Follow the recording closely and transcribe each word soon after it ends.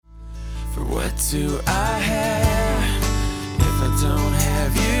What do I have if I don't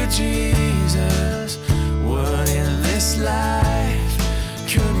have you, Jesus? What in this life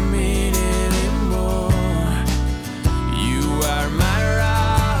could mean anymore? You are my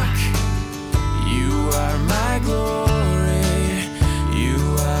rock, you are my glory, you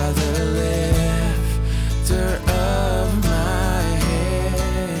are the lifter of my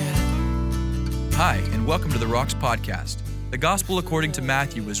head. Hi, and welcome to the Rocks Podcast. The Gospel according to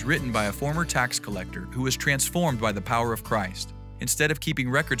Matthew was written by a former tax collector who was transformed by the power of Christ. Instead of keeping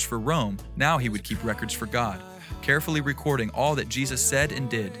records for Rome, now he would keep records for God, carefully recording all that Jesus said and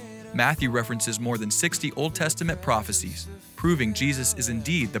did. Matthew references more than 60 Old Testament prophecies, proving Jesus is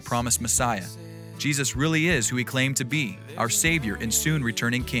indeed the promised Messiah. Jesus really is who he claimed to be, our Savior and soon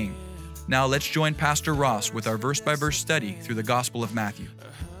returning King. Now let's join Pastor Ross with our verse-by-verse study through the Gospel of Matthew.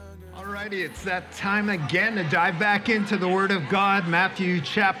 Alrighty, it's that time again to dive back into the Word of God, Matthew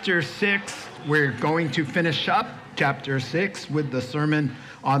chapter 6. We're going to finish up chapter 6 with the Sermon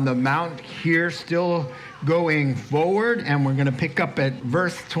on the Mount here, still going forward, and we're going to pick up at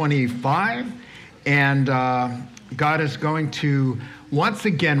verse 25. And God is going to once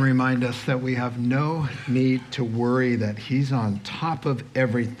again remind us that we have no need to worry, that He's on top of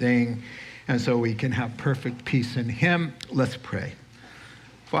everything, and so we can have perfect peace in Him. Let's pray.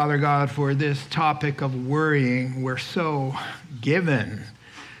 Father God, for this topic of worrying, we're so given.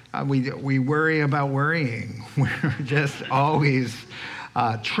 We worry about worrying. We're just always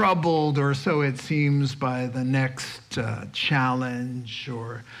troubled, or so it seems, by the next challenge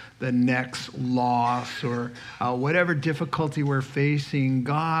or the next loss or whatever difficulty we're facing.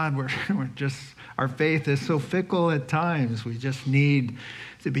 God, we're just, our faith is so fickle at times. We just need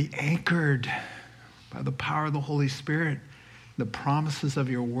to be anchored by the power of the Holy Spirit, the promises of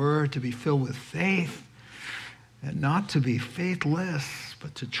your word, to be filled with faith, and not to be faithless,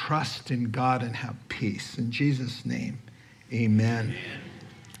 but to trust in God and have peace. In Jesus' name, amen.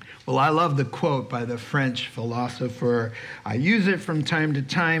 Well, I love the quote by the French philosopher. I use it from time to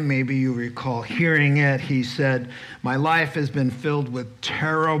time. Maybe you recall hearing it. He said, "My life has been filled with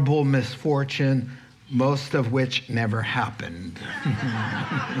terrible misfortune, most of which never happened."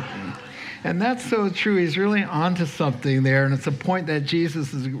 And that's so true. He's really onto something there. And it's a point that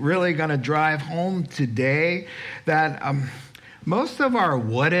Jesus is really going to drive home today, that most of our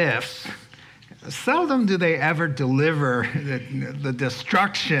what ifs, seldom do they ever deliver the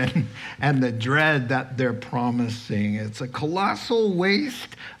destruction and the dread that they're promising. It's a colossal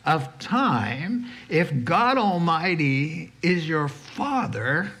waste of time if God Almighty is your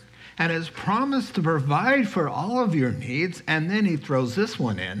Father and has promised to provide for all of your needs, and then He throws this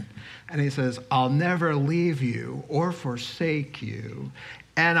one in. And He says, "I'll never leave you or forsake you,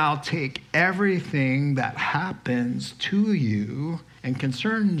 and I'll take everything that happens to you and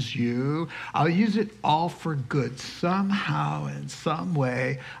concerns you, I'll use it all for good. Somehow, in some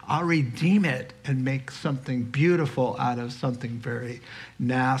way, I'll redeem it and make something beautiful out of something very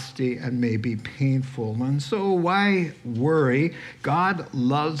nasty and maybe painful." And so why worry? God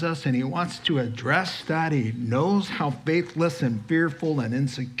loves us and He wants to address that. He knows how faithless and fearful and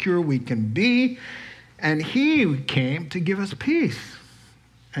insecure we can be. And He came to give us peace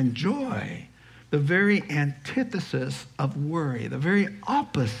and joy, the very antithesis of worry, the very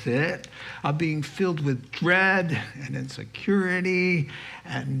opposite of being filled with dread and insecurity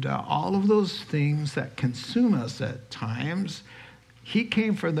and all of those things that consume us at times. He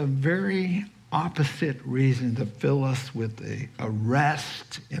came for the very opposite reason, to fill us with a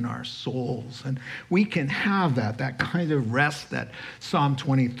rest in our souls. And we can have that kind of rest that Psalm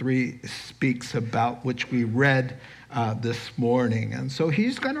 23 speaks about, which we read this morning. And so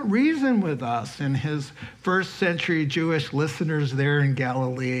He's going to reason with us and His first century Jewish listeners there in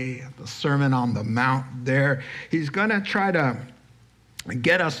Galilee, the Sermon on the Mount there. He's going to try to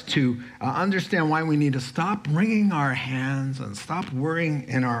get us to understand why we need to stop wringing our hands and stop worrying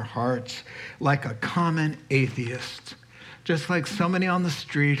in our hearts like a common atheist, just like somebody on the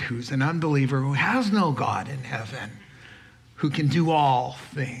street who's an unbeliever who has no God in heaven, who can do all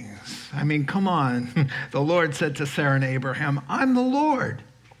things. I mean, come on. The Lord said to Sarah and Abraham, "I'm the Lord.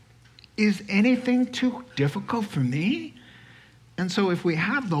 Is anything too difficult for me?" And so if we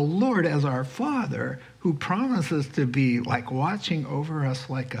have the Lord as our Father, who promises to be like watching over us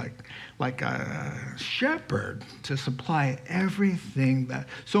like a shepherd, to supply everything, that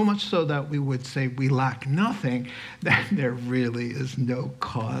so much so that we would say we lack nothing, then there really is no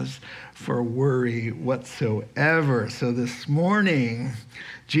cause for worry whatsoever. So this morning,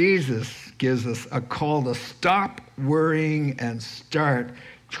 Jesus gives us a call to stop worrying and start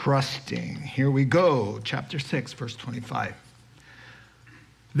trusting. Here we go, chapter 6, verse 25.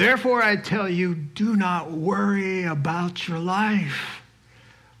 Therefore, I tell you, do not worry about your life,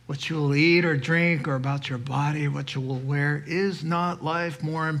 what you will eat or drink, or about your body, what you will wear. Is not life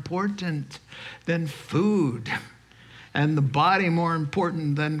more important than food, and the body more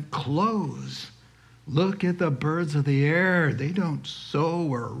important than clothes? Look at the birds of the air. They don't sow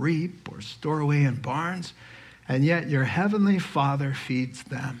or reap or store away in barns, and yet your heavenly Father feeds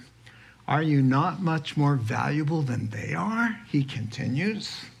them. Are you not much more valuable than they are? He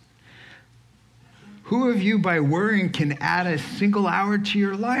continues. Who of you by worrying can add a single hour to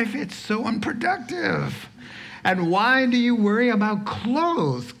your life? It's so unproductive. And why do you worry about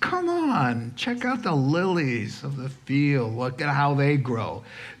clothes? Come on, check out the lilies of the field. Look at how they grow.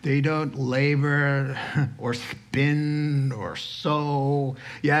 They don't labor or spin or sew.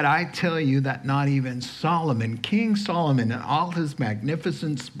 Yet I tell you that not even Solomon, King Solomon, in all his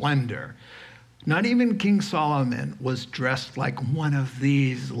magnificent splendor, not even King Solomon was dressed like one of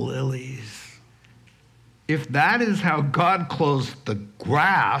these lilies. If that is how God clothes the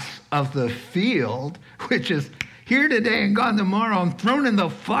grass of the field, which is here today and gone tomorrow and thrown in the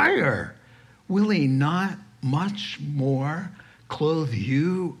fire, will he not much more clothe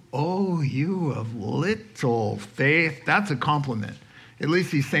you, oh, you of little faith? That's a compliment. At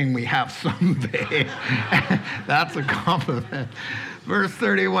least he's saying we have some faith. That's a compliment. Verse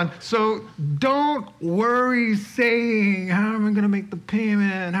 31, so don't worry saying, how am I going to make the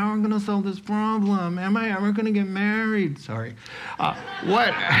payment? How am I going to solve this problem? Am I ever going to get married? Sorry.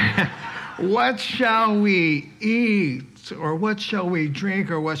 What shall we eat? Or what shall we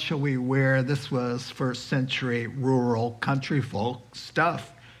drink? Or what shall we wear? This was first century rural country folk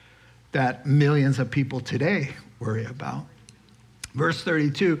stuff that millions of people today worry about. Verse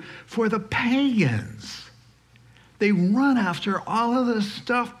 32, for the pagans, they run after all of this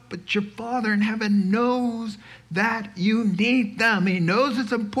stuff, but your Father in heaven knows that you need them. He knows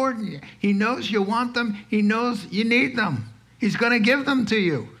it's important. He knows you want them. He knows you need them. He's going to give them to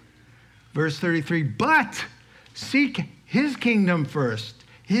you. Verse 33, but seek his kingdom first,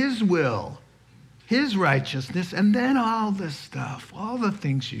 his will, his righteousness, and then all this stuff, all the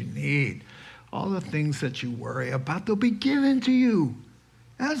things you need, all the things that you worry about, they'll be given to you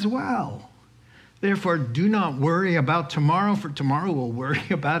as well. Therefore, do not worry about tomorrow, for tomorrow will worry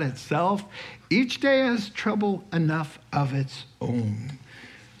about itself. Each day has trouble enough of its own.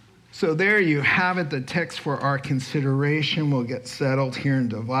 So there you have it, the text for our consideration. We'll get settled here and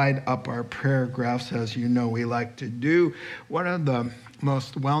divide up our paragraphs as you know we like to do. One of the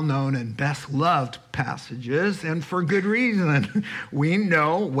most well-known and best-loved passages, and for good reason. We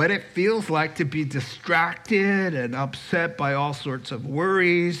know what it feels like to be distracted and upset by all sorts of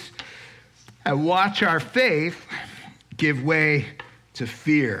worries, and watch our faith give way to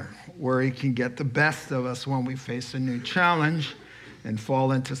fear. Worry can get the best of us when we face a new challenge and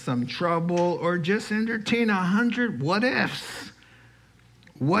fall into some trouble, or just entertain 100 what ifs.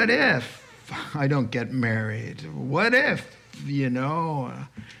 What if I don't get married? What if,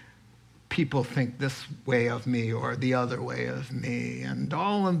 people think this way of me or the other way of me? And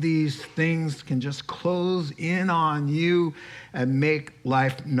all of these things can just close in on you and make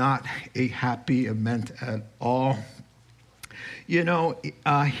life not a happy event at all.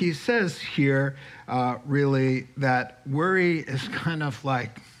 He says here really that worry is kind of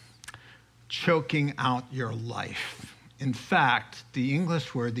like choking out your life. In fact, the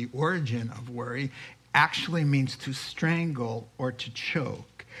English word, the origin of worry, actually means to strangle or to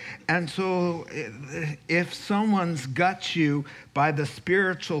choke. And so if someone's got you by the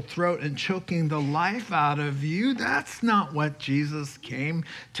spiritual throat and choking the life out of you, that's not what Jesus came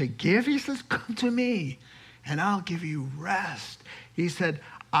to give. He says, come to me and I'll give you rest. He said,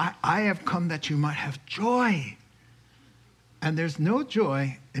 I have come that you might have joy. And there's no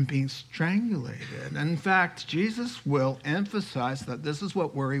joy in being strangulated. In fact, Jesus will emphasize that this is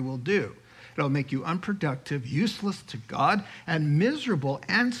what worry will do. It'll make you unproductive, useless to God, and miserable,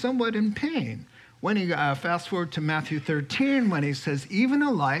 and somewhat in pain. When you fast forward to Matthew 13, when he says, even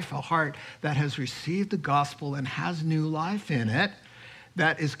a heart that has received the gospel and has new life in it,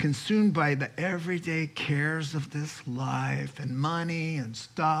 that is consumed by the everyday cares of this life and money and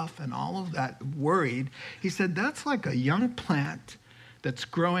stuff and all of that, worried, he said that's like a young plant that's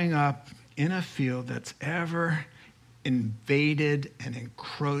growing up in a field that's ever invaded and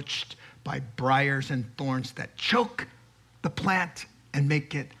encroached by briars and thorns that choke the plant and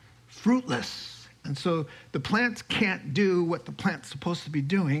make it fruitless. And so the plant can't do what the plant's supposed to be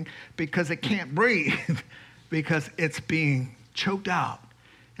doing because it can't breathe, because it's being choked out.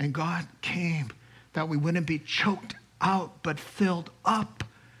 And God came that we wouldn't be choked out, but filled up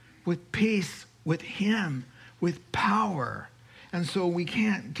with peace, with him, with power. And so we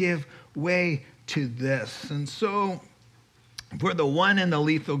can't give way to this. And so for the one in the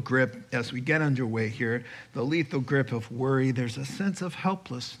lethal grip, as we get underway here, the lethal grip of worry, there's a sense of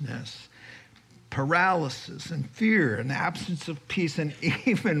helplessness, paralysis, and fear, and absence of peace, and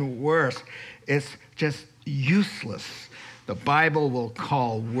even worse, it's just useless. The Bible will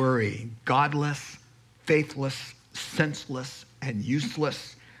call worry godless, faithless, senseless, and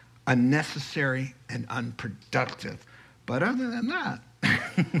useless, unnecessary, and unproductive. But other than that,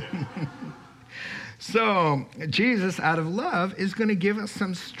 so Jesus, out of love, is going to give us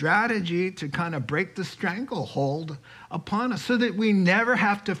some strategy to kind of break the stranglehold upon us so that we never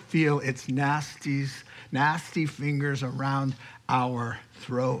have to feel its nasty fingers around our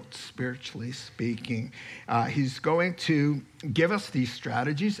throat, spiritually speaking. He's going to give us these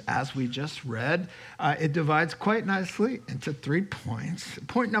strategies, as we just read. It divides quite nicely into 3 points.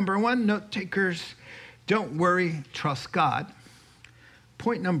 Point number 1, note takers, don't worry, trust God.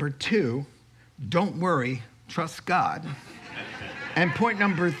 Point number 2, don't worry, trust God. And point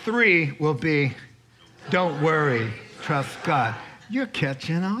number 3 will be, don't worry, trust God. You're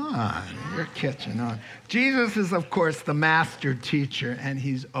catching on. You're catching on. Jesus is, of course, the master teacher, and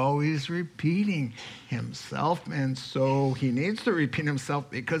he's always repeating himself. And so he needs to repeat himself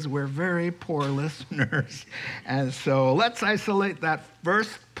because we're very poor listeners. And so let's isolate that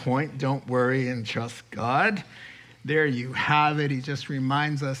first point, don't worry and trust God. There you have it. He just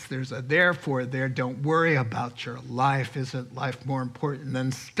reminds us there's a therefore there. Don't worry about your life. Isn't life more important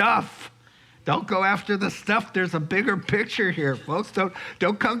than stuff? Don't go after the stuff. There's a bigger picture here, folks.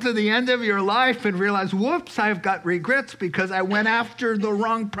 Don't come to the end of your life and realize, whoops, I've got regrets because I went after the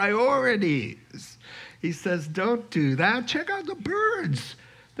wrong priorities. He says, don't do that. Check out the birds.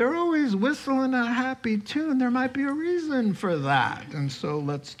 They're always whistling a happy tune. There might be a reason for that. And so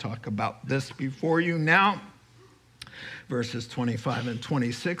let's talk about this before you now. Verses 25 and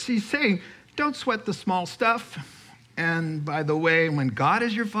 26, he's saying, don't sweat the small stuff. And by the way, when God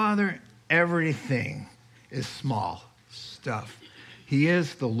is your Father, everything is small stuff. He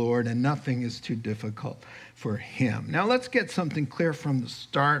is the Lord, and nothing is too difficult for him. Now, let's get something clear from the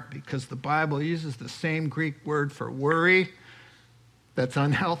start, because the Bible uses the same Greek word for worry that's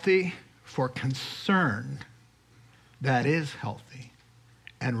unhealthy for concern that is healthy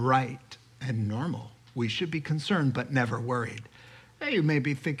and right and normal. We should be concerned, but never worried. Hey, you may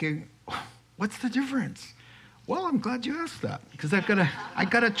be thinking, what's the difference? Well, I'm glad you asked that, because I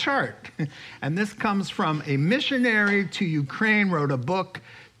got a chart. And this comes from a missionary to Ukraine, wrote a book,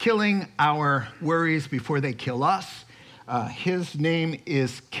 Killing Our Worries Before They Kill Us. His name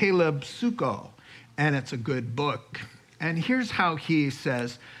is Caleb Suko, and it's a good book. And here's how he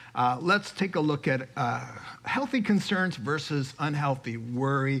says, let's take a look at healthy concerns versus unhealthy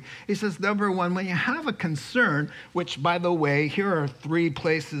worry. He says, number 1, when you have a concern, which, by the way, here are 3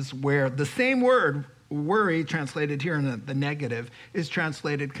 places where the same word, worry, translated here in the negative, is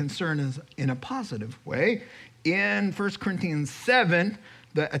translated concern in a positive way. In 1 Corinthians 7,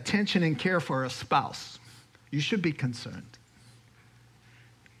 the attention and care for a spouse. You should be concerned.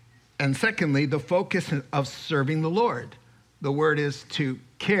 And secondly, the focus of serving the Lord. The word is to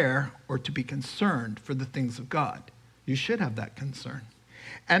care or to be concerned for the things of God. You should have that concern.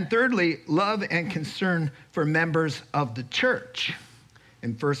 And thirdly, love and concern for members of the church.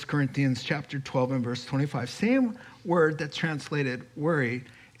 In 1 Corinthians chapter 12 and verse 25, same word that's translated worry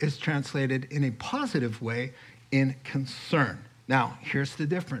is translated in a positive way in concern. Now, here's the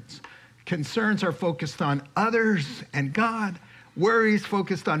difference. Concerns are focused on others and God. Worries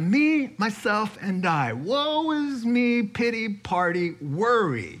focused on me, myself, and I. Woe is me, pity party,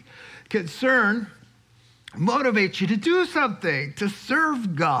 worry. Concern motivates you to do something, to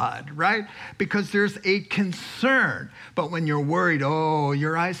serve God, right? Because there's a concern. But when you're worried,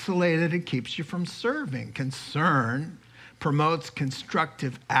 you're isolated, it keeps you from serving. Concern promotes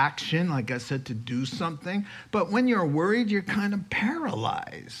constructive action, like I said, to do something. But when you're worried, you're kind of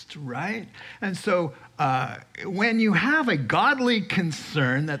paralyzed, right? And so when you have a godly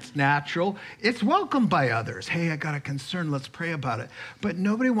concern that's natural, it's welcomed by others. Hey, I got a concern, let's pray about it. But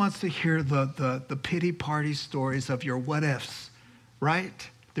nobody wants to hear the pity party stories of your what ifs, right?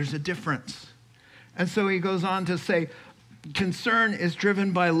 There's a difference. And so he goes on to say, concern is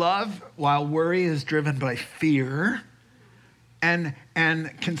driven by love, while worry is driven by fear. And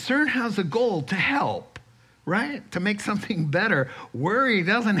concern has a goal to help, right? To make something better. Worry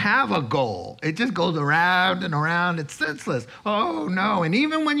doesn't have a goal. It just goes around and around. It's senseless. Oh, no. And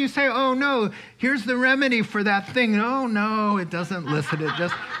even when you say, oh, no, here's the remedy for that thing. Oh, no, it doesn't listen. It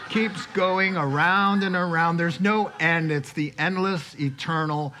just keeps going around and around. There's no end. It's the endless,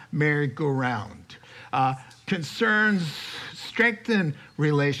 eternal merry-go-round. Concerns strengthen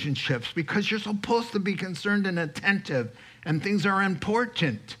relationships because you're supposed to be concerned and attentive, and things are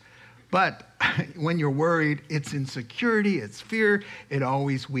important. But when you're worried, it's insecurity, it's fear, it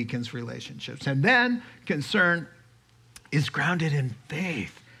always weakens relationships. And then concern is grounded in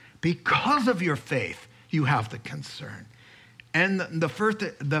faith. Because of your faith, you have the concern. And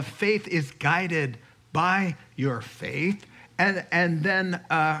the faith is guided by your faith. And then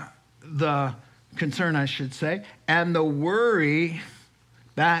the concern, I should say, and the worry,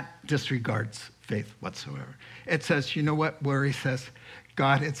 that disregards faith whatsoever. It says, you know what worry says?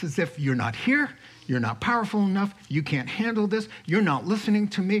 God, it's as if you're not here, you're not powerful enough, you can't handle this, you're not listening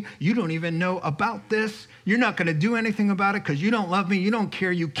to me, you don't even know about this, you're not going to do anything about it because you don't love me, you don't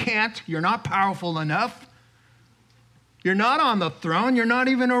care, you can't, you're not powerful enough, you're not on the throne, you're not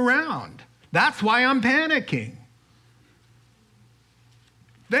even around. That's why I'm panicking.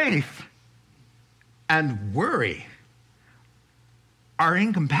 Faith and worry are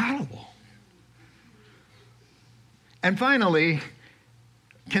incompatible. And finally,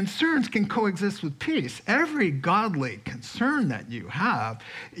 concerns can coexist with peace. Every godly concern that you have,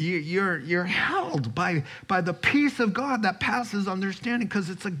 you're held by the peace of God that passes understanding, because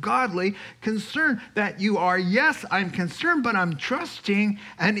it's a godly concern that you are, yes, I'm concerned, but I'm trusting.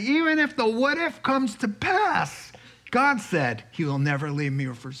 And even if the what if comes to pass, God said he will never leave me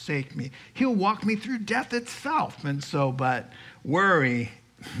or forsake me. He'll walk me through death itself. And so, but worry,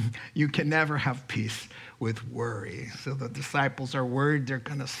 you can never have peace with worry. So the disciples are worried they're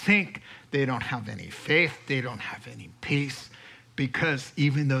going to sink. They don't have any faith. They don't have any peace, because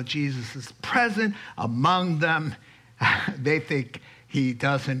even though Jesus is present among them, they think he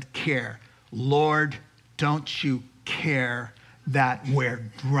doesn't care. Lord, don't you care that we're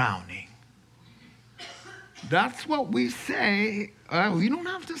drowning? That's what we say. We don't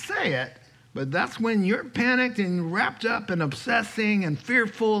have to say it. But that's when you're panicked and wrapped up and obsessing and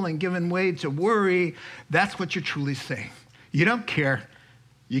fearful and giving way to worry. That's what you're truly saying. You don't care.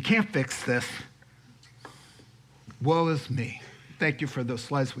 You can't fix this. Woe is me. Thank you for those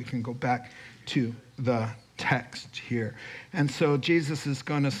slides. We can go back to the text here. And so Jesus is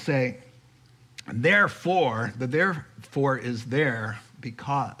going to say, therefore, the therefore is there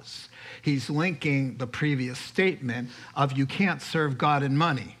because he's linking the previous statement of you can't serve God and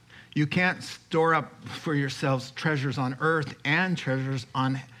money. You can't store up for yourselves treasures on earth and treasures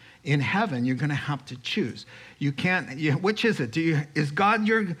in heaven. You're going to have to choose. You can't. Which is it? Is God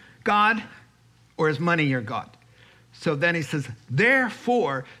your God, or is money your God? So then he says,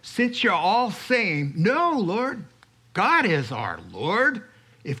 therefore, since you're all saying, no, Lord, God is our Lord.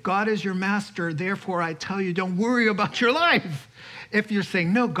 If God is your master, therefore I tell you, don't worry about your life. If you're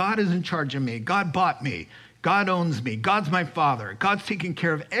saying, no, God is in charge of me. God bought me. God owns me. God's my father. God's taking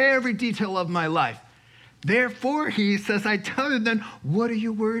care of every detail of my life. Therefore, he says, I tell you then, what are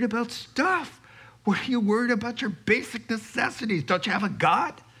you worried about stuff? What are you worried about your basic necessities? Don't you have a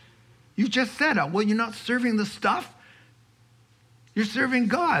God? You just said, well, you're not serving the stuff. You're serving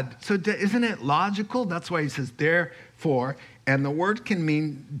God. So isn't it logical? That's why he says, therefore. And the word can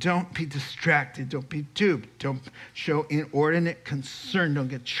mean don't be distracted, don't be duped, don't show inordinate concern, don't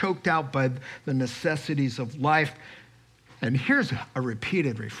get choked out by the necessities of life. And here's a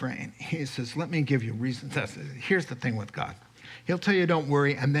repeated refrain. He says, let me give you reasons. Here's the thing with God. He'll tell you don't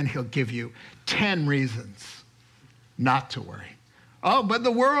worry, and then he'll give you 10 reasons not to worry. Oh, but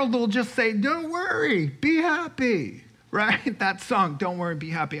the world will just say, don't worry, be happy. Right? That song, Don't Worry, Be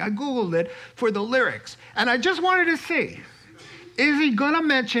Happy. I Googled it for the lyrics, and I just wanted to see, is he going to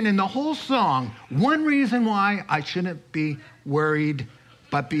mention in the whole song one reason why I shouldn't be worried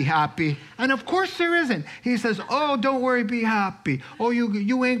but be happy? And of course there isn't. He says, oh, don't worry, be happy. Oh,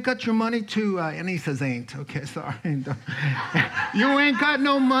 you ain't got your money to, and he says ain't. Okay, sorry. You ain't got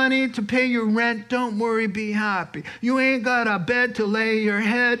no money to pay your rent. Don't worry, be happy. You ain't got a bed to lay your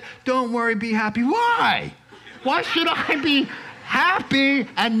head. Don't worry, be happy. Why? Why should I be happy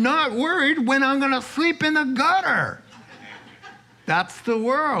and not worried when I'm going to sleep in the gutter? That's the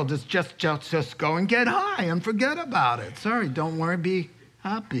world. It's just go and get high and forget about it. Sorry, don't worry, be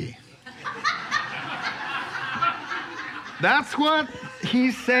happy. That's what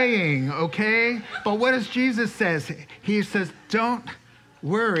he's saying, okay? But what does Jesus say? He says, don't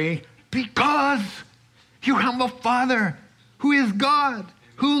worry because you have a Father who is God,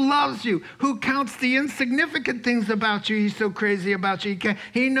 who loves you, who counts the insignificant things about you. He's so crazy about you.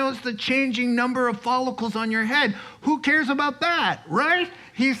 He knows the changing number of follicles on your head. Who cares about that, right?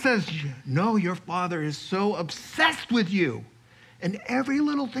 He says, no, your Father is so obsessed with you and every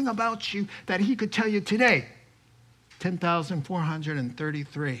little thing about you that he could tell you today.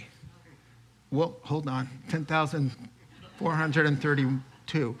 10,433. Well, hold on. 10,000.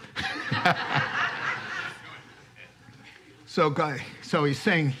 432. So he's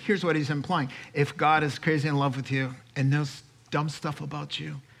saying, here's what he's implying. If God is crazy in love with you and knows dumb stuff about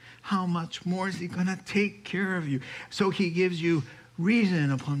you, how much more is he going to take care of you? So he gives you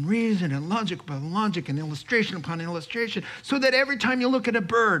reason upon reason and logic upon logic and illustration upon illustration, so that every time you look at a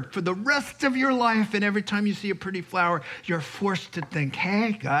bird for the rest of your life and every time you see a pretty flower, you're forced to think,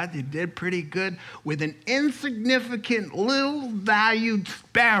 hey, God, you did pretty good with an insignificant, little valued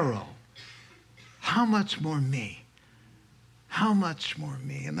sparrow. How much more me? How much more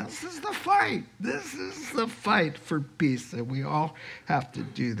me? And this is the fight. This is the fight for peace, and we all have to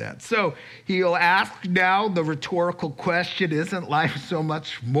do that. So he'll ask now the rhetorical question, isn't life so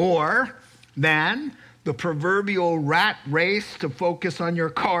much more than the proverbial rat race to focus on your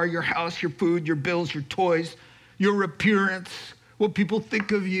car, your house, your food, your bills, your toys, your appearance, what people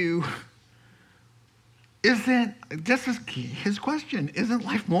think of you? This is his question, isn't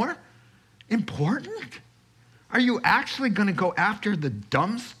life more important? Are you actually going to go after the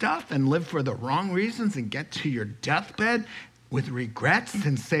dumb stuff and live for the wrong reasons and get to your deathbed with regrets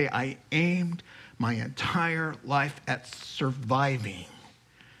and say, I aimed my entire life at surviving?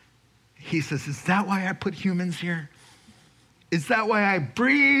 He says, is that why I put humans here? Is that why I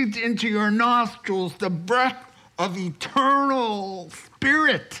breathed into your nostrils the breath of eternal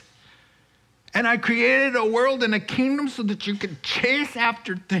spirit? And I created a world and a kingdom so that you could chase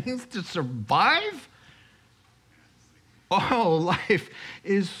after things to survive? Oh, life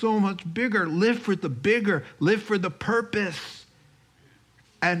is so much bigger. Live for the bigger. Live for the purpose.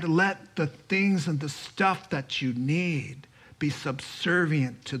 And let the things and the stuff that you need be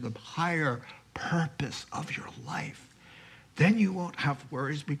subservient to the higher purpose of your life. Then you won't have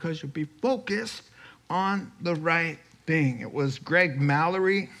worries because you'll be focused on the right thing. It was Greg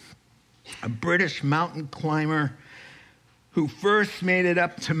Mallory, a British mountain climber who first made it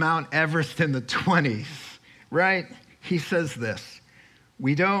up to Mount Everest in the 20s, right? He says this,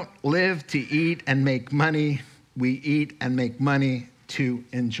 we don't live to eat and make money. We eat and make money to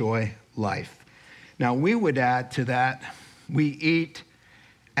enjoy life. Now, we would add to that, we eat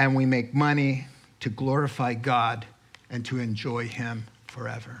and we make money to glorify God and to enjoy him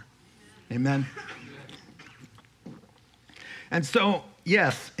forever. Amen? And so,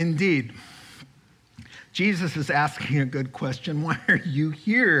 yes, indeed, Jesus is asking a good question. Why are you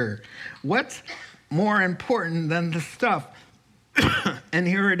here? What's more important than the stuff? And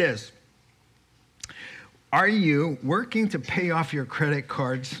here it is. Are you working to pay off your credit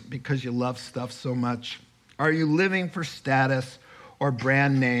cards because you love stuff so much? Are you living for status or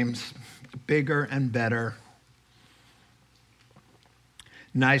brand names, bigger and better,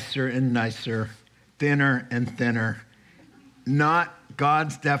 nicer and nicer, thinner and thinner, not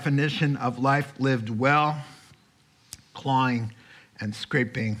God's definition of life lived well, clawing and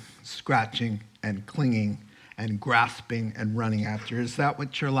scraping, scratching and clinging and grasping and running after? Is that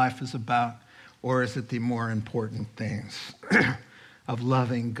what your life is about? Or is it the more important things of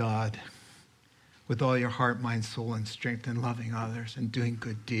loving God with all your heart, mind, soul, and strength, and loving others and doing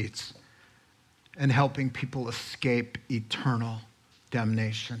good deeds and helping people escape eternal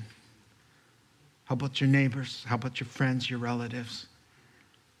damnation? How about your neighbors? How about your friends, your relatives?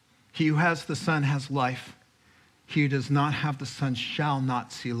 He who has the Son has life. He who does not have the Son shall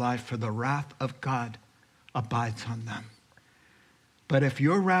not see life, for the wrath of God abides on them. But if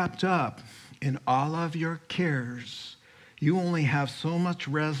you're wrapped up in all of your cares, you only have so much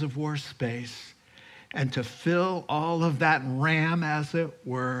reservoir space. And to fill all of that RAM, as it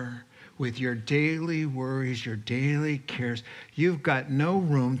were, with your daily worries, your daily cares, you've got no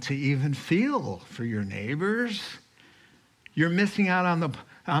room to even feel for your neighbors. You're missing out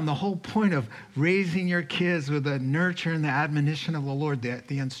on the whole point of raising your kids with the nurture and the admonition of the Lord,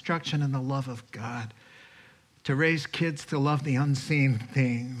 the instruction and the love of God. To raise kids to love the unseen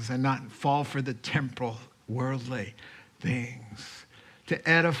things and not fall for the temporal, worldly things. To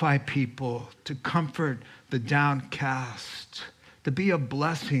edify people, to comfort the downcast, to be a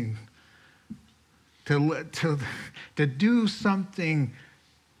blessing, to do something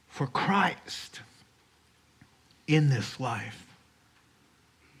for Christ in this life.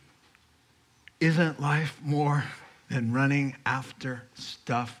 Isn't life more than running after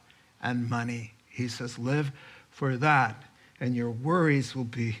stuff and money? He says, live for that, and your worries will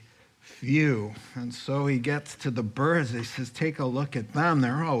be few. And so he gets to the birds. He says, take a look at them. They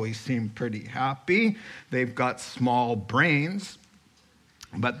always seem pretty happy. They've got small brains,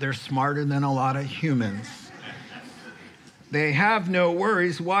 but they're smarter than a lot of humans. They have no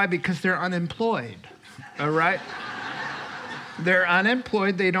worries. Why? Because they're unemployed. All right? They're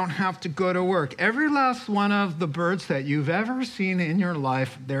unemployed. They don't have to go to work. Every last one of the birds that you've ever seen in your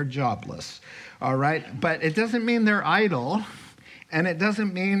life, they're jobless, all right? But it doesn't mean they're idle, and it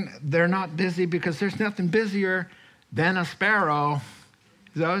doesn't mean they're not busy, because there's nothing busier than a sparrow.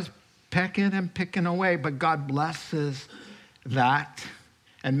 He's always pecking and picking away, but God blesses that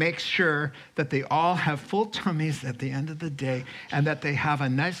and makes sure that they all have full tummies at the end of the day, and that they have a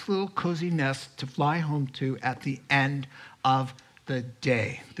nice little cozy nest to fly home to at the end of the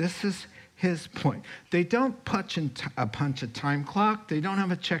day. This is his point. They don't punch a time clock. They don't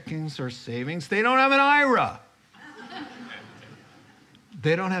have a checkings or savings. They don't have an IRA.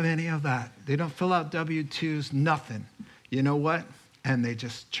 They don't have any of that. They don't fill out W-2s, nothing. You know what? And they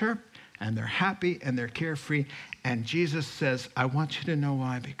just chirp, and they're happy, and they're carefree. And Jesus says, I want you to know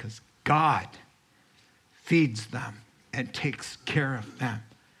why, because God feeds them and takes care of them.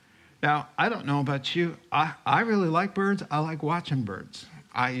 Now, I don't know about you. I really like birds. I like watching birds.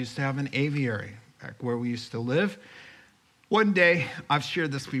 I used to have an aviary back where we used to live. One day, I've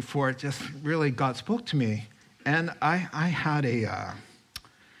shared this before, just really God spoke to me. And I had a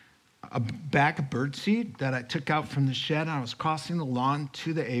bag of birdseed that I took out from the shed. I was crossing the lawn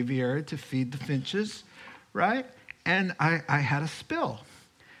to the aviary to feed the finches, right? And I had a spill.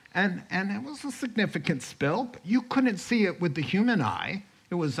 And it was a significant spill, but you couldn't see it with the human eye.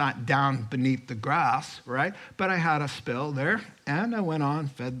 It was not down beneath the grass, right? But I had a spill there, and I went on,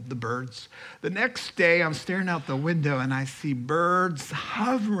 fed the birds. The next day, I'm staring out the window, and I see birds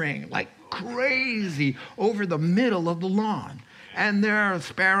hovering like crazy over the middle of the lawn. And there are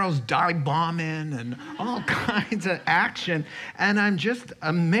sparrows dive bombing and all kinds of action. And I'm just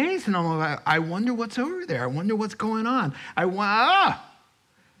amazed. And I'm like, I wonder what's over there. I wonder what's going on. And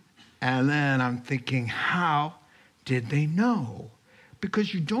then I'm thinking, how did they know?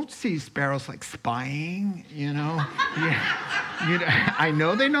 Because you don't see sparrows like spying, you know. I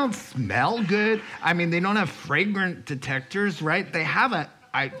know they don't smell good. I mean, they don't have fragrant detectors, right? They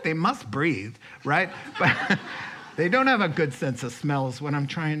must breathe, right? But they don't have a good sense of smell is what I'm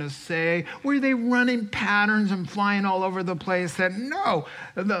trying to say. Were they running patterns and flying all over the place? And no,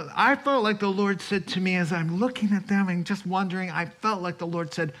 I felt like the Lord said to me as I'm looking at them and just wondering, I felt like the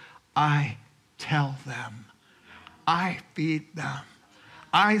Lord said, I tell them, I feed them.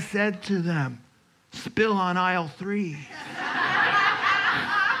 I said to them, spill on aisle 3.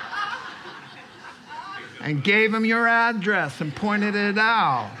 And gave them your address and pointed it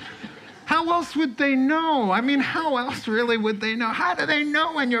out. How else would they know? I mean, how else really would they know? How do they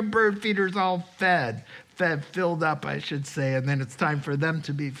know when your bird feeder's all filled up, I should say, and then it's time for them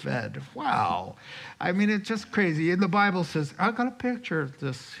to be fed? Wow. I mean, it's just crazy. And the Bible says, I got a picture of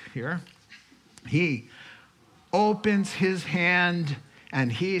this here. He opens his hand and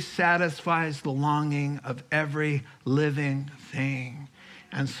he satisfies the longing of every living thing.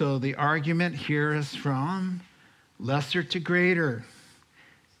 And so the argument here is from lesser to greater.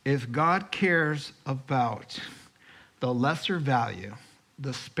 If God cares about the lesser value,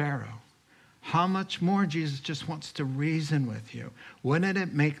 the sparrow, how much more Jesus just wants to reason with you? Wouldn't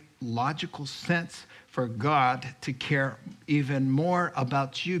it make logical sense for God to care even more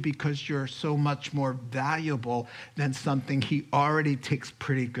about you because you're so much more valuable than something he already takes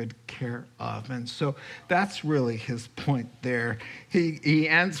pretty good care of? And so that's really his point there. He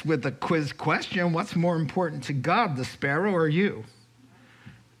ends with a quiz question. What's more important to God, the sparrow or you?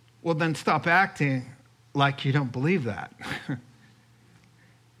 Well, then stop acting like you don't believe that.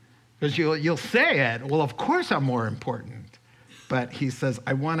 Because you'll say it, well, of course I'm more important. But he says,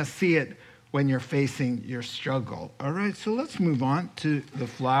 I want to see it when you're facing your struggle. All right, so let's move on to the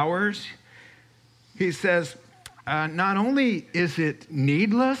flowers. He says, not only is it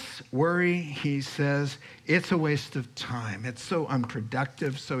needless worry, he says, it's a waste of time. It's so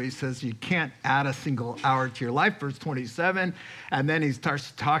unproductive. So he says, you can't add a single hour to your life, verse 27. And then he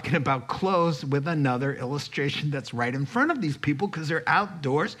starts talking about clothes with another illustration that's right in front of these people because they're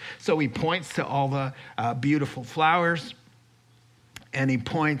outdoors. So he points to all the beautiful flowers. And he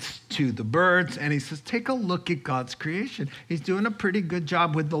points to the birds, and he says, take a look at God's creation. He's doing a pretty good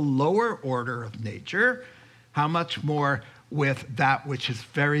job with the lower order of nature. How much more with that which is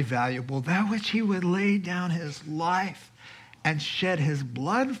very valuable, that which he would lay down his life and shed his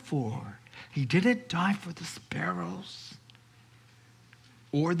blood for. He didn't die for the sparrows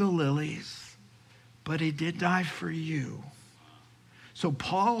or the lilies, but he did die for you. So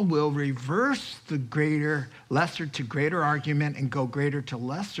Paul will reverse the lesser to greater argument and go greater to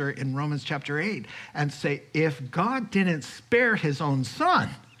lesser in Romans chapter 8 and say, if God didn't spare his own son,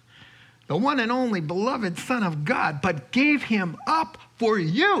 the one and only beloved Son of God, but gave him up for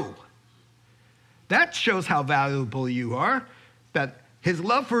you, that shows how valuable you are. that his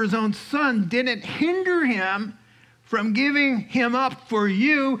love for his own son didn't hinder him from giving him up for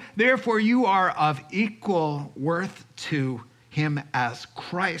you. Therefore, you are of equal worth to him as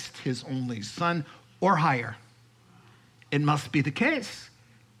Christ, his only son, or higher. It must be the case.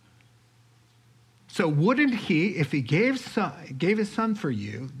 So wouldn't he, if he gave his son for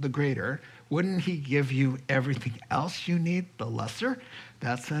you, the greater, wouldn't he give you everything else you need, the lesser?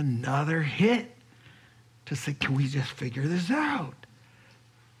 That's another hit to say, can we just figure this out?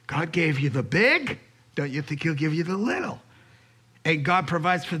 God gave you the big. Don't you think he'll give you the little? And God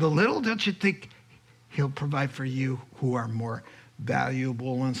provides for the little. Don't you think he'll provide for you who are more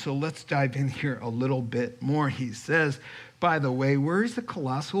valuable? And so let's dive in here a little bit more. He says, by the way, worry's a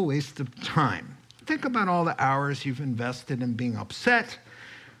colossal waste of time. Think about all the hours you've invested in being upset.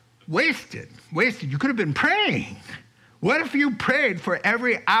 Wasted. You could have been praying. What if you prayed for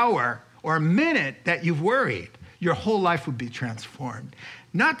every hour or minute that you've worried? Your whole life would be transformed.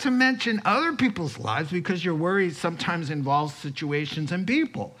 Not to mention other people's lives, because your worry sometimes involves situations and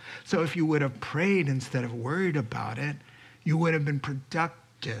people. So if you would have prayed instead of worried about it, you would have been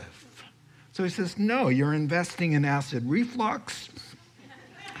productive. So he says, no, you're investing in acid reflux.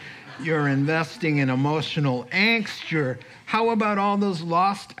 You're investing in emotional angst. How about all those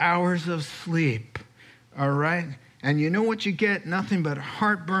lost hours of sleep? All right? And you know what you get? Nothing but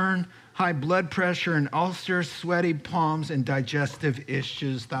heartburn, high blood pressure, and ulcers, sweaty palms, and digestive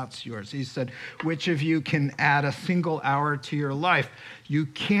issues. That's yours. He said, which of you can add a single hour to your life? You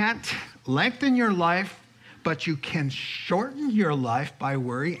can't lengthen your life, but you can shorten your life by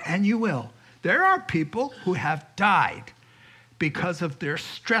worry, and you will. There are people who have died because of their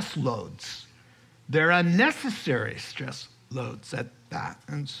stress loads. They're unnecessary stress loads at that.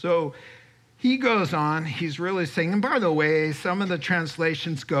 And so he goes on, he's really saying, and by the way, some of the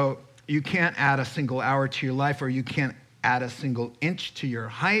translations go, you can't add a single hour to your life, or you can't add a single inch to your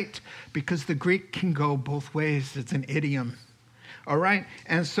height, because the Greek can go both ways. It's an idiom. All right?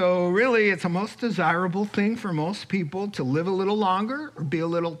 And so really, it's a most desirable thing for most people to live a little longer or be a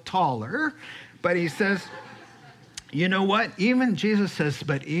little taller. But he says, you know what? Even Jesus says,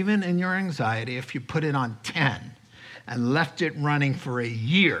 but even in your anxiety, if you put it on 10 and left it running for a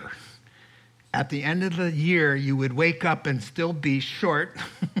year, at the end of the year, you would wake up and still be short,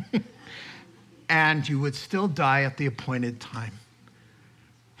 and you would still die at the appointed time.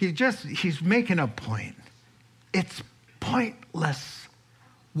 He's making a point. It's pointless.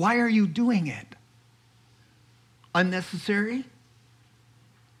 Why are you doing it? Unnecessary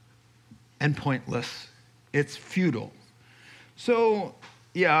and pointless. It's futile. So,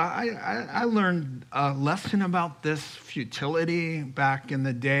 yeah, I learned a lesson about this futility back in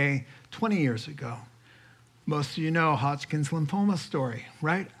the day, 20 years ago. Most of you know Hodgkin's lymphoma story,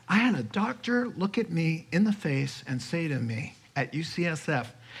 right? I had a doctor look at me in the face and say to me at UCSF,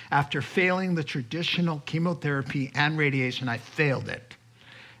 after failing the traditional chemotherapy and radiation, I failed it.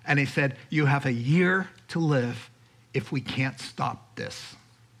 And he said, you have a year to live if we can't stop this.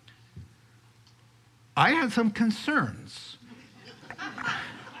 I had some concerns.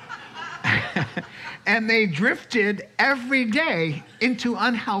 And they drifted every day into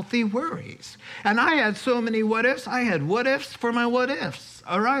unhealthy worries. And I had so many what ifs. I had what ifs for my what ifs,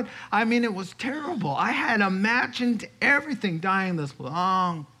 all right? I mean, it was terrible. I had imagined everything, dying this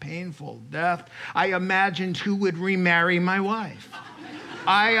long, painful death. I imagined who would remarry my wife.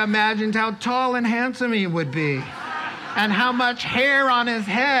 I imagined how tall and handsome he would be, and how much hair on his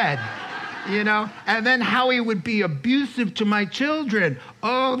head. You know, and then how he would be abusive to my children.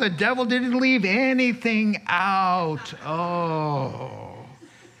 Oh, the devil didn't leave anything out. Oh.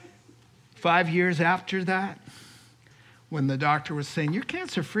 5 years after that, when the doctor was saying, you're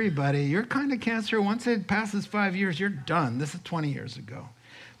cancer-free, buddy. Your kind of cancer, once it passes 5 years, you're done. This is 20 years ago.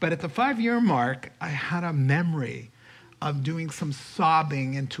 But at the 5-year mark, I had a memory of doing some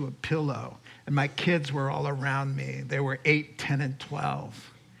sobbing into a pillow. And my kids were all around me. They were 8, 10, and 12.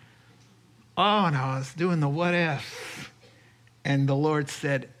 Oh, and I was doing the what ifs. And the Lord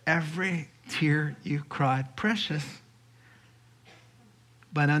said, every tear you cried, precious,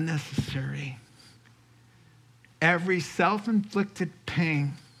 but unnecessary. Every self-inflicted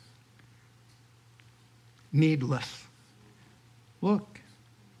pain, needless. Look,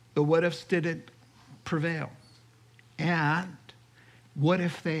 the what ifs didn't prevail. And what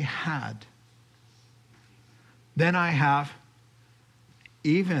if they had? Then I have,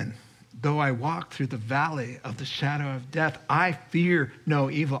 even though I walk through the valley of the shadow of death, I fear no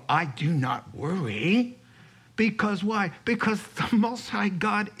evil. I do not worry. Because why? Because the Most High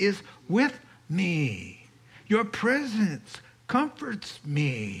God is with me. Your presence comforts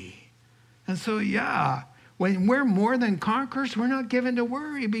me. And so, yeah, When we're more than conquerors, we're not given to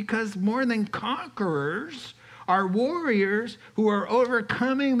worry, because more than conquerors are warriors who are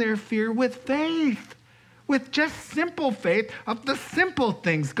overcoming their fear with faith, with just simple faith of the simple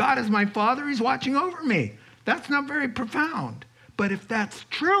things. God is my Father, He's watching over me. That's not very profound. But if that's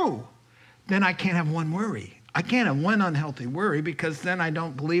true, then I can't have one worry. I can't have one unhealthy worry, because then I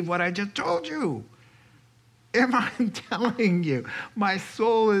don't believe what I just told you. Am I telling you, my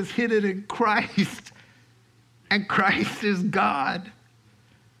soul is hidden in Christ, and Christ is God?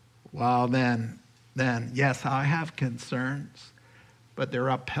 Well, then, yes, I have concerns, but they're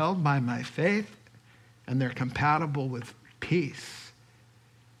upheld by my faith, and they're compatible with peace.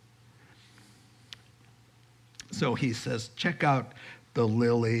 So he says, check out the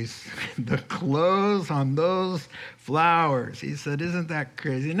lilies, the clothes on those flowers. He said, isn't that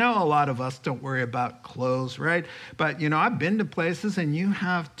crazy? Now, a lot of us don't worry about clothes, right? But, I've been to places, and you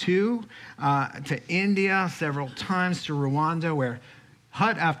have too, to India several times, to Rwanda, where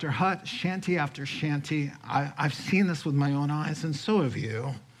hut after hut, shanty after shanty. I've seen this with my own eyes, and so have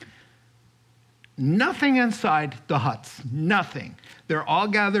you. Nothing inside the huts, nothing. They're all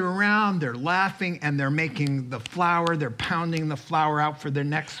gathered around, they're laughing, and they're making the flour. They're pounding the flour out for their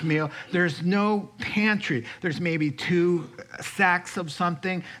next meal. There's no pantry. There's maybe 2 sacks of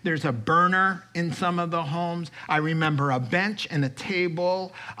something. There's a burner in some of the homes. I remember a bench and a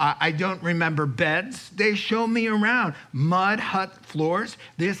table. I don't remember beds. They show me around. Mud hut floors.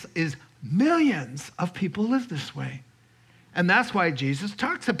 This is millions of people live this way. And that's why Jesus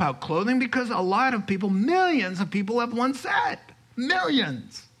talks about clothing, because a lot of people, millions of people, have one set.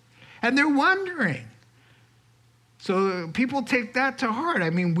 Millions. And they're wondering. So people take that to heart. I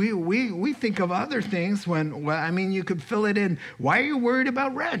mean, we think of other things you could fill it in. Why are you worried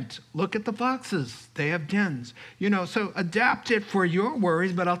about rent? Look at the foxes. They have dens. So adapt it for your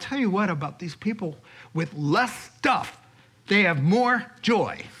worries. But I'll tell you what about these people with less stuff. They have more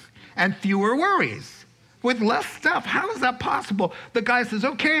joy and fewer worries. With less stuff. How is that possible? The guy says,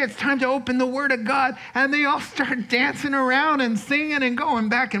 okay, it's time to open the Word of God. And they all start dancing around and singing and going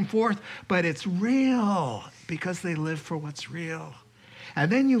back and forth. But it's real, because they live for what's real.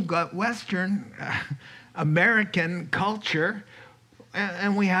 And then you've got Western American culture,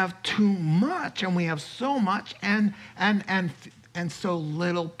 and we have too much, and we have so much, and so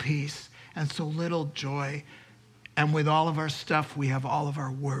little peace, and so little joy. And with all of our stuff, we have all of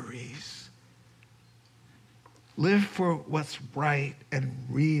our worries. Live for what's right and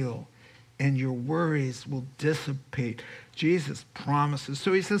real, and your worries will dissipate. Jesus promises.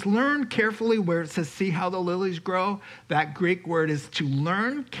 So he says, learn carefully, where it says, see how the lilies grow. That Greek word is to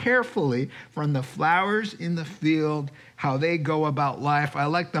learn carefully from the flowers in the field, how they go about life. I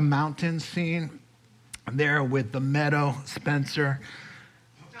like the mountain scene there with the meadow, Spencer.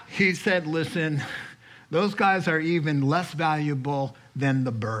 He said, listen, those guys are even less valuable than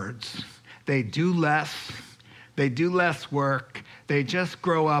the birds. They do less. They do less work. They just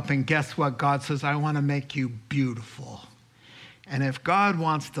grow up, and guess what? God says, I want to make you beautiful. And if God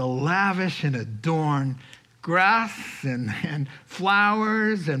wants to lavish and adorn grass and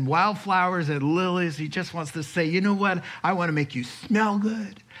flowers and wildflowers and lilies, he just wants to say, you know what? I want to make you smell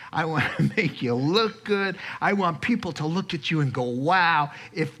good. I want to make you look good. I want people to look at you and go, wow.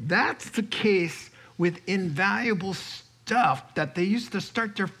 If that's the case with invaluable stuff that they used to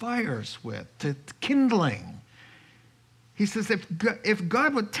start their fires with, to kindling, he says, if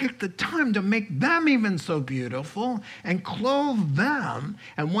God would take the time to make them even so beautiful and clothe them,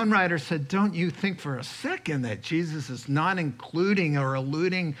 and one writer said, don't you think for a second that Jesus is not including or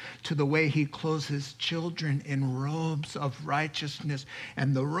alluding to the way he clothes his children in robes of righteousness,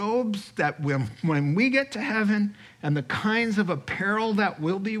 and the robes that when we get to heaven and the kinds of apparel that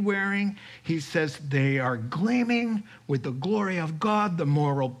we'll be wearing, he says they are gleaming with the glory of God, the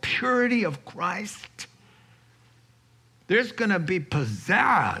moral purity of Christ. There's going to be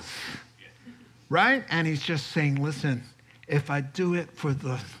pizzazz, right? And he's just saying, listen, if I do it for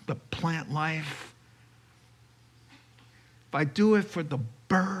the plant life, if I do it for the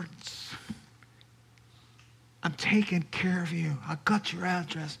birds, I'm taking care of you. I got your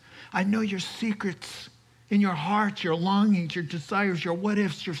address. I know your secrets in your heart, your longings, your desires, your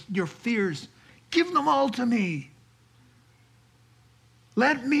what-ifs, your fears. Give them all to me.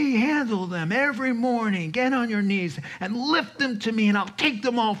 Let me handle them every morning. Get on your knees and lift them to me, and I'll take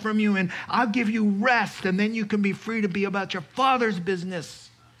them all from you, and I'll give you rest, and then you can be free to be about your Father's business.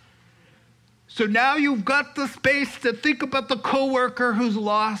 So now you've got the space to think about the coworker who's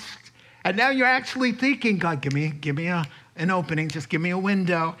lost, and now you're actually thinking, God, give me an an opening. Just give me a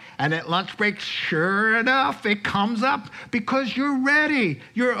window. And at lunch break, sure enough, it comes up because you're ready.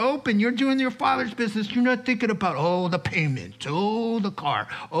 You're open. You're doing your Father's business. You're not thinking about, oh, the payment, oh, the car,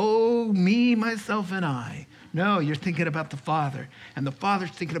 oh, me, myself, and I. No, you're thinking about the Father. And the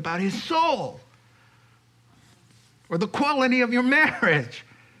Father's thinking about his soul, or the quality of your marriage,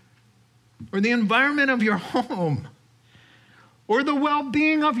 or the environment of your home, or the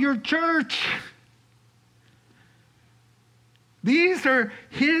well-being of your church. These are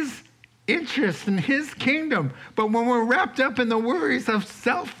his interests in his kingdom. But when we're wrapped up in the worries of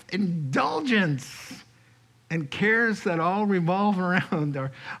self-indulgence and cares that all revolve around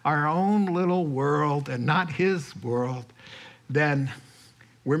our own little world and not his world, then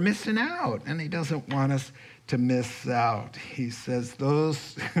we're missing out. And he doesn't want us to miss out. He says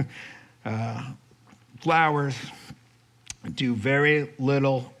those flowers do very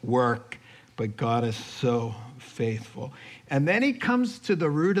little work, but God is so faithful. And then he comes to the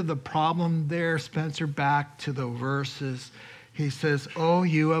root of the problem there, Spencer, back to the verses. He says, oh,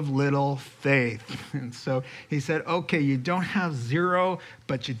 you of little faith. And so he said, okay, you don't have zero,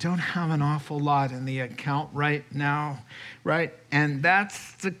 but you don't have an awful lot in the account right now, right? And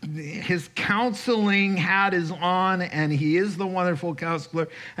that's his counseling hat is on, and he is the wonderful counselor.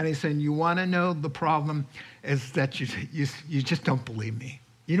 And he's saying, you want to know the problem is that you just don't believe me.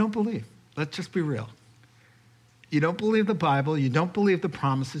 You don't believe. Let's just be real. You don't believe the Bible. You don't believe the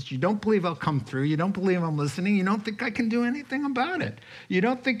promises. You don't believe I'll come through. You don't believe I'm listening. You don't think I can do anything about it. You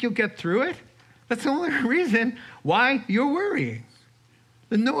don't think you'll get through it. That's the only reason why you're worrying.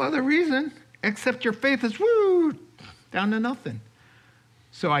 There's no other reason except your faith is down to nothing.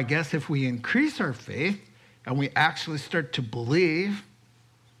 So I guess if we increase our faith and we actually start to believe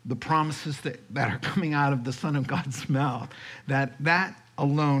the promises that are coming out of the Son of God's mouth, that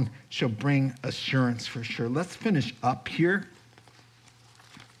alone shall bring assurance for sure. Let's finish up here.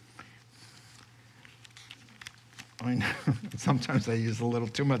 I know sometimes I use a little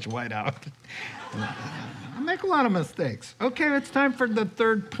too much whiteout. I make a lot of mistakes. Okay, it's time for the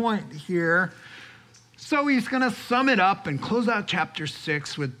third point here. So he's going to sum it up and close out chapter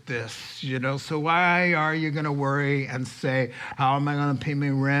 6 with this, So why are you going to worry and say, how am I going to pay my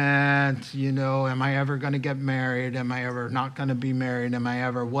rent? Am I ever going to get married? Am I ever not going to be married? Am I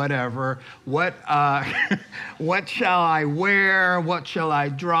ever whatever? What shall I wear? What shall I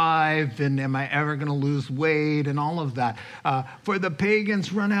drive? And am I ever going to lose weight? And all of that. For the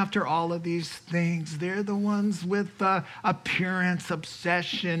pagans run after all of these things. They're the ones with appearance,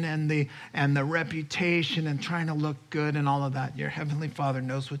 obsession, and the reputation, and trying to look good and all of that. Your Heavenly Father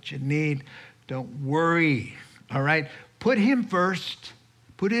knows what you need. Don't worry, all right? Put him first.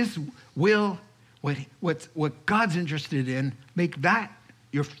 Put his will, what God's interested in, make that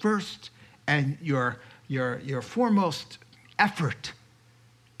your first and your foremost effort.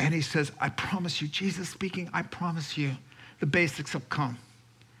 And he says, I promise you, Jesus speaking, I promise you, the basics will come.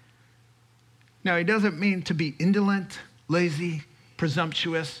 Now, he doesn't mean to be indolent, lazy,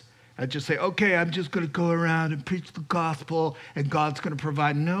 presumptuous. I just say, okay, I'm just going to go around and preach the gospel and God's going to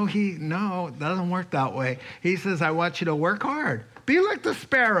provide. No, it doesn't work that way. He says, I want you to work hard. Be like the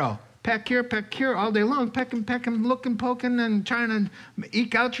sparrow. Peck here all day long, pecking, looking, poking, and trying to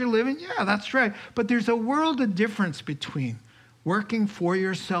eke out your living. Yeah, that's right. But there's a world of difference between working for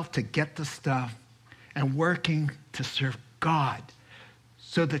yourself to get the stuff and working to serve God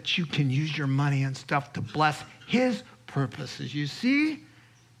so that you can use your money and stuff to bless his purposes. You see?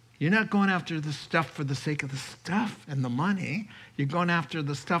 You're not going after the stuff for the sake of the stuff and the money. You're going after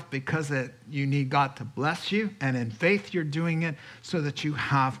the stuff because you need God to bless you. And in faith, you're doing it so that you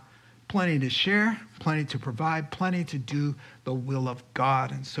have plenty to share, plenty to provide, plenty to do the will of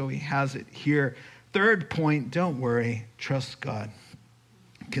God. And so he has it here. Third point, don't worry, trust God.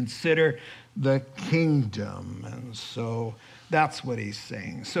 Consider the kingdom. And so that's what he's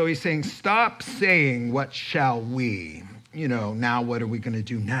saying. So he's saying, stop saying, what shall we? Now what are we going to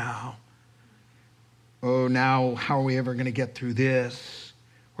do now? Oh, now how are we ever going to get through this?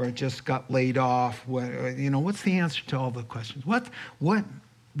 Or I just got laid off. What's the answer to all the questions?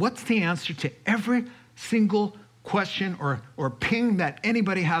 What's the answer to every single question or ping that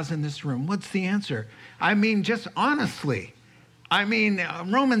anybody has in this room? What's the answer? I mean, just honestly.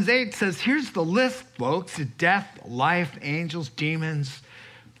 Romans 8 says, here's the list, folks. Death, life, angels, demons,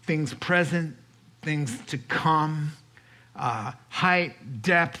 things present, things to come. Height,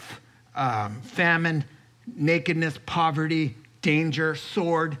 depth, famine, nakedness, poverty, danger,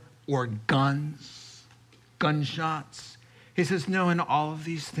 sword, or gunshots. He says, no, in all of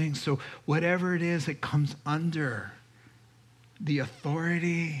these things. So whatever it is, it comes under the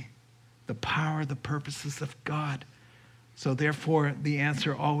authority, the power, the purposes of God. So therefore, the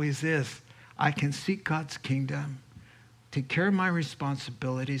answer always is, I can seek God's kingdom, take care of my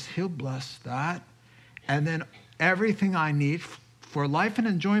responsibilities. He'll bless that. And then everything I need for life and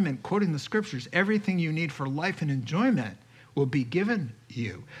enjoyment, quoting the scriptures, everything you need for life and enjoyment will be given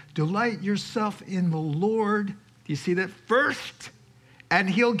you. Delight yourself in the Lord. Do you see that? First, and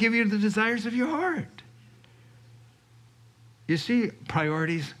he'll give you the desires of your heart. You see,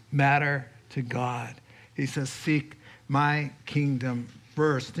 priorities matter to God. He says, seek my kingdom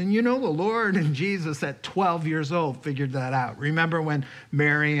first. And you know, the Lord and Jesus at 12 years old figured that out. Remember when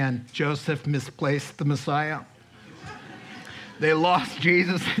Mary and Joseph misplaced the Messiah? They lost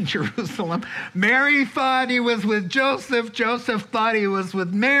Jesus in Jerusalem. Mary thought he was with Joseph. Joseph thought he was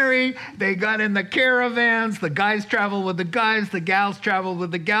with Mary. They got in the caravans. The guys traveled with the guys. The gals traveled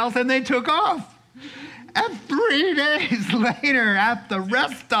with the gals, and they took off. And 3 days later, at the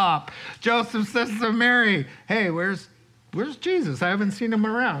rest stop, Joseph says to Mary, hey, where's Jesus? I haven't seen him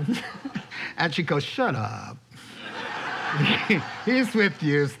around. And she goes, shut up. He's with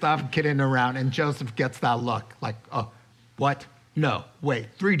you. Stop kidding around. And Joseph gets that look like, oh, what? No, wait,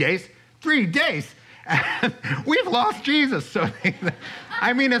 3 days? 3 days? We've lost Jesus. So,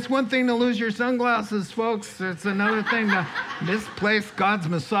 I mean, it's one thing to lose your sunglasses, folks. It's another thing to misplace God's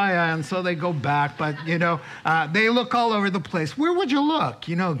Messiah, and so they go back. But, you know, they look all over the place. Where would you look?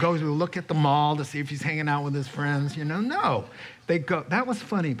 You know, go look at the mall to see if he's hanging out with his friends. You know, no. They go. That was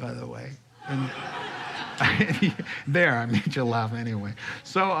funny, by the way. And there, I made you laugh anyway.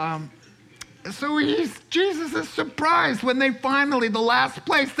 So Jesus is surprised when they finally, the last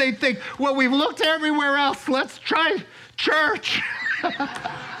place they think, well, we've looked everywhere else. Let's try church.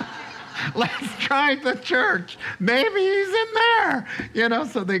 Let's try the church. Maybe he's in there. You know,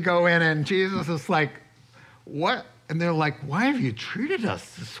 so they go in and Jesus is like, what? And they're like, why have you treated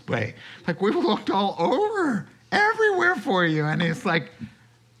us this way? Like, we've looked all over, everywhere for you. And he's like,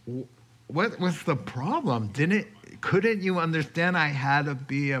 what was the problem? Couldn't you understand I had to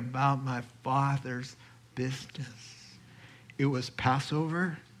be about my Father's business? It was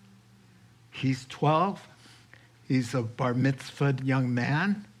Passover. He's 12. He's a bar mitzvahed young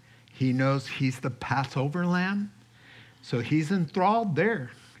man. He knows he's the Passover lamb. So he's enthralled there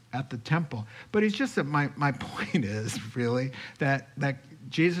at the temple. But it's just that my point is really that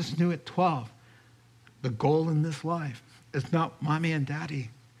Jesus knew at 12, the goal in this life is not mommy and daddy.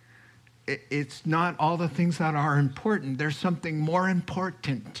 It's not all the things that are important. There's something more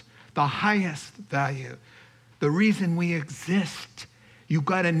important, the highest value, the reason we exist. You've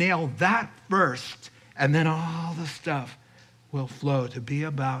got to nail that first, and then all the stuff will flow to be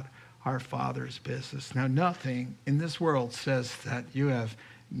about our Father's business. Now, nothing in this world says that you have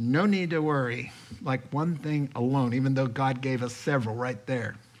no need to worry, like one thing alone, even though God gave us several right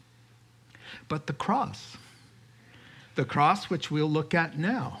there. But the cross which we'll look at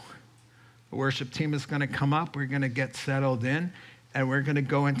now. The worship team is going to come up. We're going to get settled in, and we're going to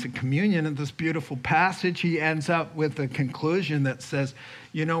go into communion. In this beautiful passage, he ends up with a conclusion that says,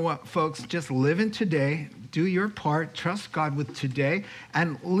 you know what, folks, just live in today, do your part, trust God with today,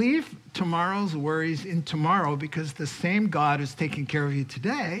 and leave tomorrow's worries in tomorrow, because the same God who's taking care of you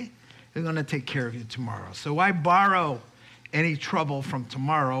today is going to take care of you tomorrow. So why borrow any trouble from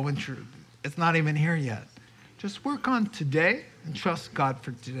tomorrow when it's not even here yet? Just work on today and trust God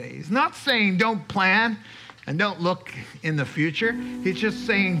for today. He's not saying don't plan and don't look in the future. He's just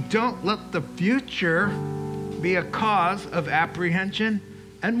saying don't let the future be a cause of apprehension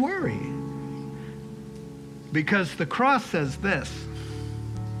and worry. Because the cross says this: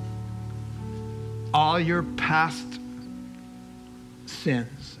 all your past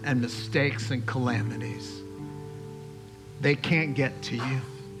sins and mistakes and calamities, they can't get to you.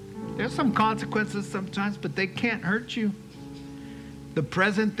 There's some consequences sometimes, but they can't hurt you. The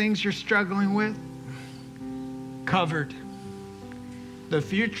present things you're struggling with, covered. The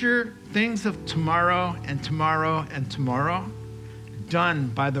future things of tomorrow and tomorrow and tomorrow, done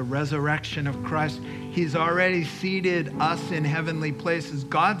by the resurrection of Christ. He's already seated us in heavenly places.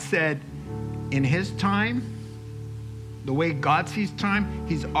 God said in his time, the way God sees time,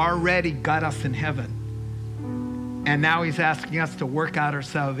 he's already got us in heaven. And now he's asking us to work out our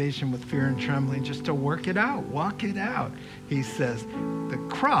salvation with fear and trembling, just to work it out, walk it out. He says, the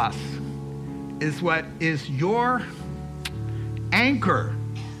cross is what is your anchor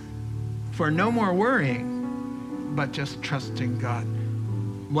for no more worrying, but just trusting God.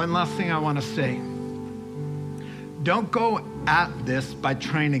 One last thing I want to say. Don't go at this by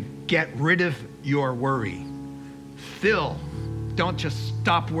trying to get rid of your worry. Don't just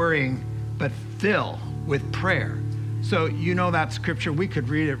stop worrying, but fill with prayer. So you know that scripture. We could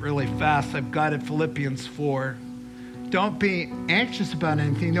read it really fast. I've got it, Philippians 4. Don't be anxious about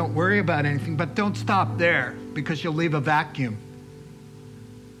anything. Don't worry about anything. But don't stop there, because you'll leave a vacuum.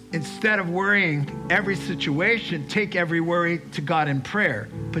 Instead of worrying every situation, take every worry to God in prayer.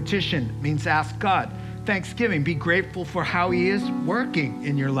 Petition means ask God. Thanksgiving, be grateful for how he is working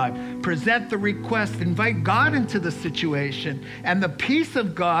in your life. Present the request, invite God into the situation. And the peace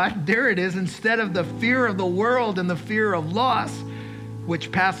of God, there it is, instead of the fear of the world and the fear of loss,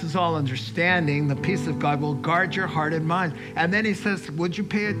 which passes all understanding, the peace of God will guard your heart and mind. And then he says, would you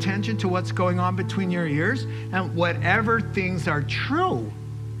pay attention to what's going on between your ears? And whatever things are true,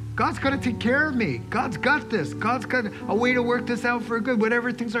 God's going to take care of me. God's got this. God's got a way to work this out for good.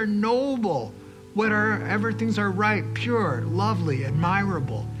 Whatever things are noble, whatever things are right, pure, lovely,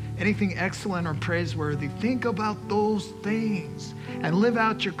 admirable, anything excellent or praiseworthy, think about those things and live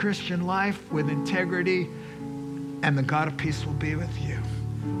out your Christian life with integrity, and the God of peace will be with you.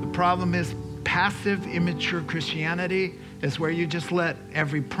 The problem is passive, immature Christianity is where you just let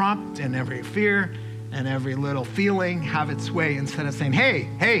every prompt and every fear and every little feeling have its way, instead of saying,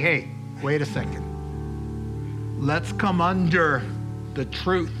 hey, wait a second. Let's come under the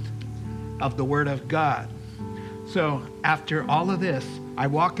truth of the Word of God. So after all of this, I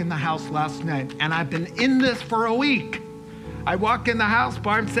walk in the house last night, and I've been in this for a week. I walk in the house,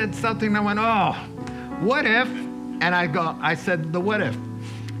 Barb said something, and I went, oh, what if? And I said, the what if?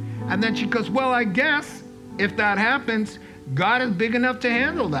 And then she goes, well, I guess if that happens, God is big enough to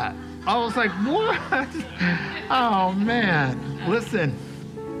handle that. I was like, what? Oh, man. Listen.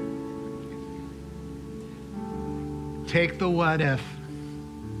 Take the what if,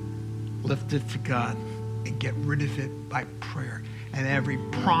 lift it to God, and get rid of it by prayer. And every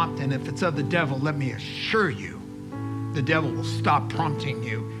prompt, and if it's of the devil, let me assure you, the devil will stop prompting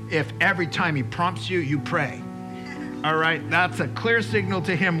you if every time he prompts you, you pray. All right? That's a clear signal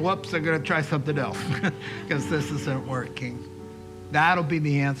to him, whoops, I'm going to try something else because this isn't working. That'll be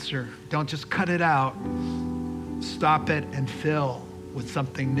the answer. Don't just cut it out. Stop it and fill with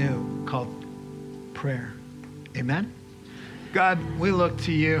something new called prayer. Amen? God, we look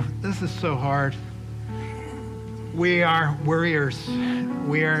to you. This is so hard. We are worriers.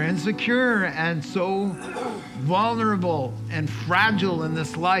 We are insecure and so vulnerable and fragile in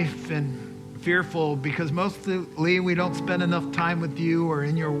this life and fearful because mostly we don't spend enough time with you or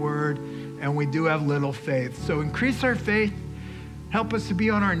in your word, and we do have little faith. So increase our faith. Help us to be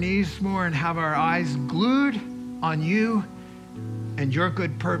on our knees more and have our eyes glued on you and your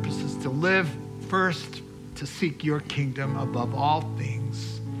good purposes, to live first, to seek your kingdom above all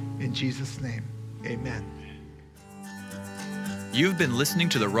things. In Jesus' name, amen. You've been listening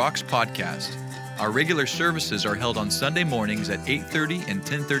to the Rocks Podcast. Our regular services are held on Sunday mornings at 8:30 and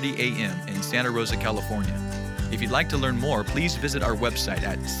 10:30 a.m. in Santa Rosa, California. If you'd like to learn more, please visit our website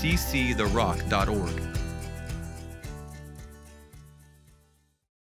at cctherock.org.